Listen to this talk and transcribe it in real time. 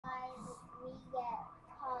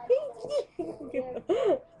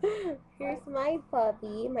Here's my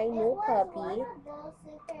puppy, my new puppy.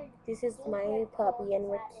 This is my puppy, and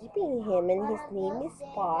we're keeping him, and his name is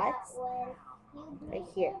Spots. Right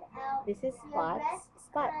here. This is Spots.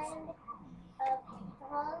 Spots.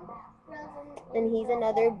 And he's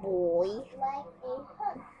another boy.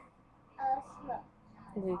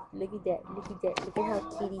 Look at that. Look at that. Look at how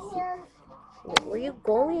cute he is. Where are you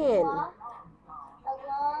going?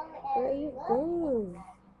 Where are you going?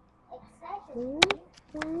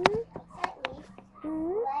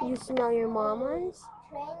 You smell your mama's?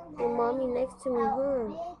 Your mommy next to me, huh?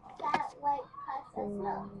 It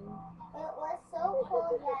was so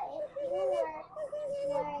cold that if you were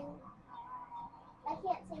wearing, I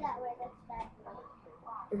can't say that word, that's bad.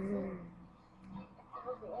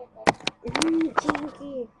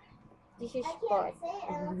 Chinky. This is I Spot. can't say it,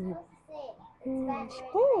 I'm not supposed to say it. It's bad word.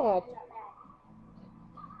 Spot.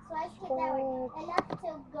 So I said that word. Enough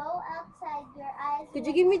to go outside your eyes. Could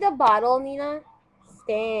you give me the bottle, Nina?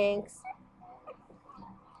 Thanks.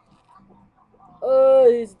 Oh,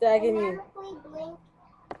 he's tagging me. Dynamically blink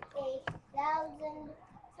 1,000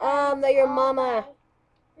 times. Like your mama.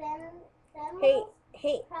 Hey.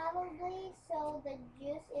 Probably so the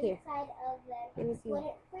juice Here. inside of them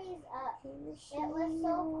wouldn't freeze up. It was so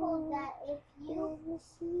cold that if you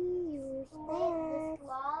spit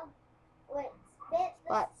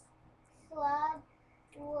the slob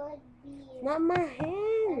would be Not my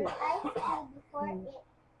hand. an ice cube before it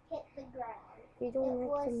hit the ground. You don't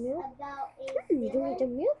like the milk? About You don't like the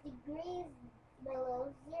milk? degrees below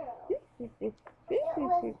zero. It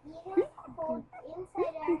was even cold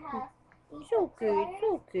inside our house. So good, so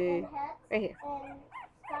good. Right here.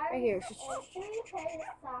 Right here. And 3 pairs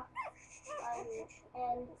of socks on you,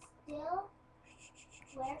 and still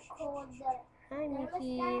wear cold. The Hi,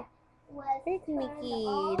 Mickey. thermostat was There's turned Mickey.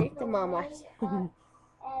 all There's the the mama. way up,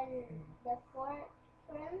 and the form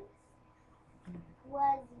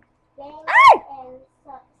was banging and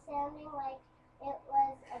sounding like it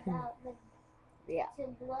was about to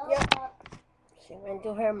blow up. She went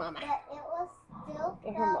to her mama. But it was still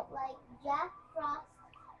felt like Jack Frost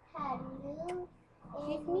had moved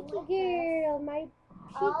She's in Mickey with girl, my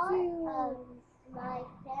all Shih of my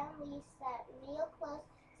family sat real close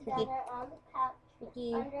together on the couch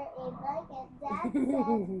Mickey. under a blanket. Dad said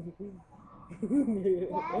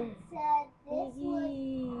this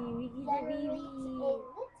would generate a little.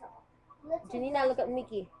 Janina, look at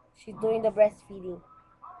Mickey. She's doing the breastfeeding.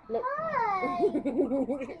 Look. Hi!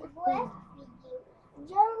 Breastfeeding.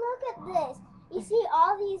 Joe, look at this. You see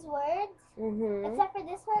all these words? Except for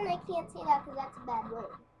this one, I can't say that because that's a bad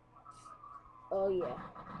word. Oh, yeah.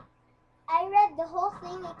 I read the whole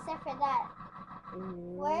thing except for that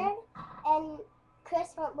word, and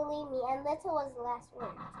Chris won't believe me, and little was the last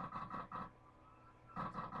word.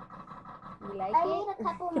 You like I it? need a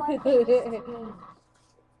couple more pages to read.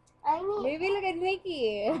 Maybe look at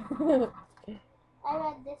Mickey. I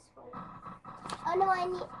read this one. Oh no, I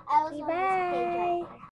was on this page right there.